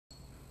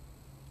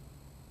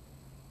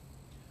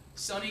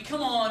Sonny,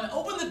 come on,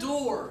 open the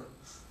door.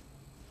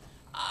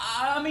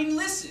 I mean,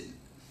 listen.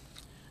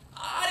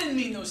 I didn't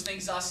mean those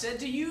things I said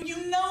to you.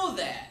 You know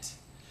that.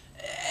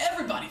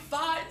 Everybody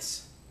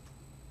fights.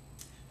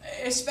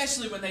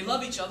 Especially when they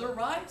love each other,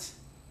 right?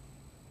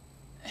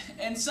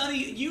 And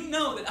Sonny, you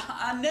know that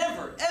I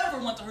never, ever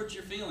want to hurt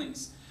your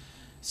feelings.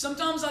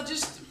 Sometimes I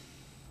just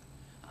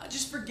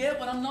forget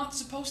what I'm not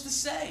supposed to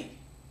say.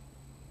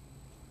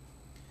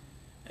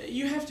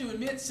 You have to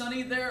admit,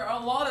 Sonny, there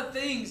are a lot of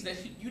things that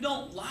you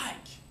don't like.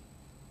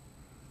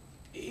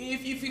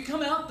 If you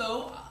come out,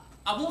 though,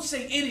 I won't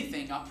say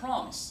anything, I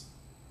promise.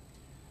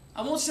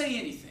 I won't say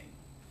anything.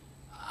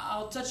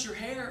 I'll touch your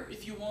hair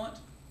if you want.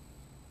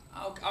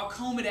 I'll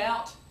comb it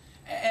out.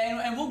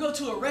 And we'll go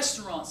to a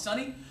restaurant,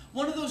 Sonny.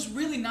 One of those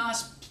really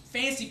nice,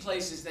 fancy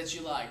places that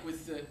you like,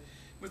 with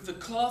the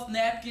cloth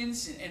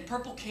napkins and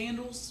purple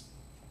candles.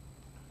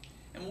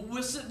 And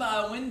we'll sit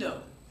by a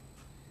window.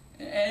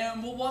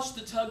 And we'll watch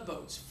the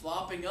tugboats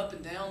flopping up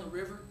and down the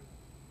river.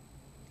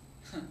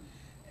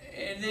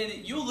 And then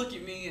you'll look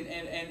at me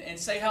and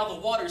say how the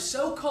water's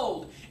so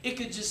cold it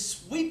could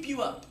just sweep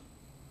you up.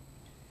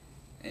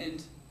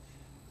 And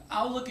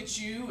I'll look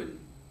at you and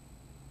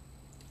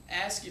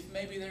ask if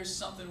maybe there's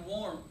something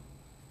warm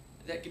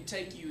that could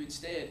take you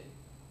instead.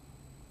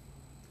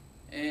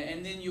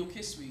 And then you'll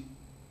kiss me.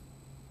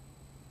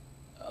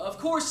 Of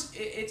course,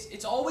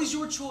 it's always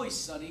your choice,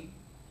 Sonny.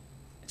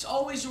 It's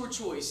always your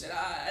choice. And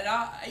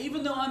I,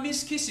 even though I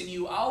miss kissing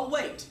you, I'll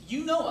wait.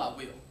 You know I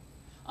will.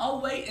 I'll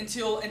wait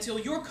until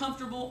you're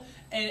comfortable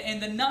and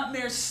the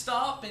nightmares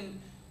stop. And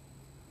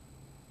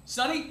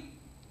Sonny,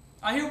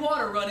 I hear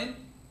water running.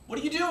 What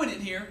are you doing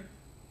in here?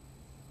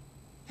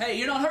 Hey,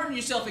 you're not hurting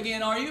yourself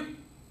again, are you?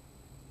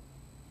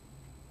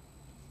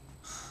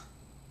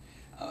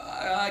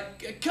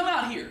 Come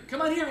out here.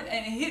 Come out here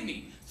and hit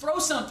me. Throw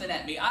something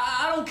at me.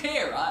 I don't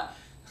care.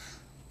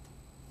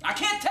 I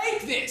can't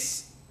take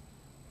this.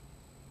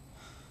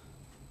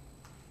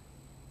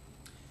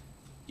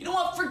 You know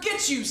what?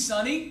 Forget you,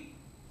 Sonny.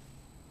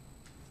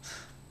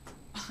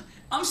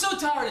 I'm so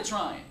tired of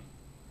trying.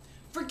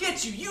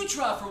 Forget you. You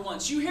try for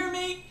once. You hear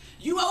me?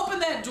 You open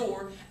that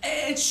door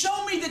and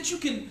show me that you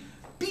can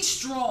be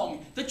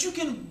strong, that you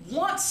can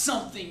want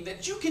something,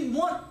 that you can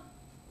want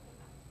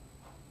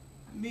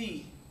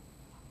me.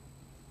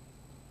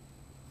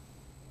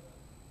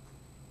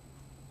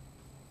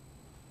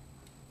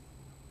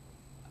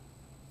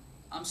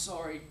 I'm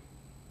sorry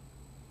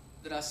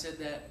that I said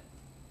that.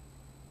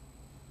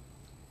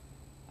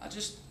 I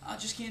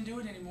just can't do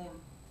it anymore.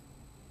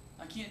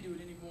 I can't do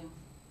it anymore.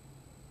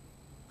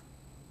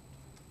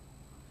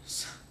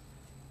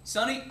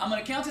 Sonny, I'm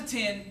going to count to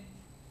 10,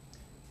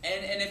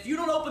 and if you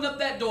don't open up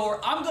that door,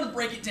 I'm going to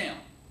break it down.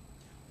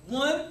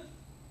 1,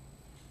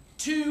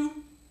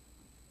 2,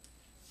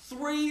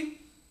 3.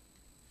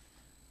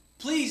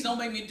 Please don't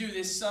make me do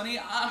this, Sonny.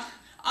 I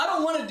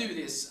don't want to do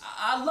this.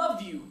 I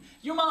love you.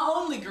 You're my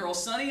only girl,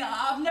 Sonny.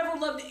 I've never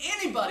loved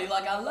anybody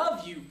like I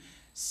love you.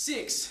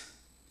 6,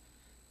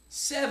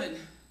 7.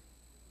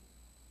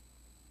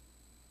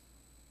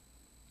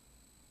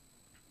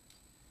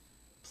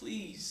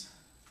 Please.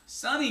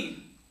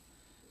 Sonny,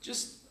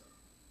 just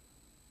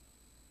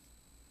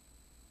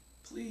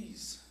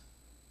please.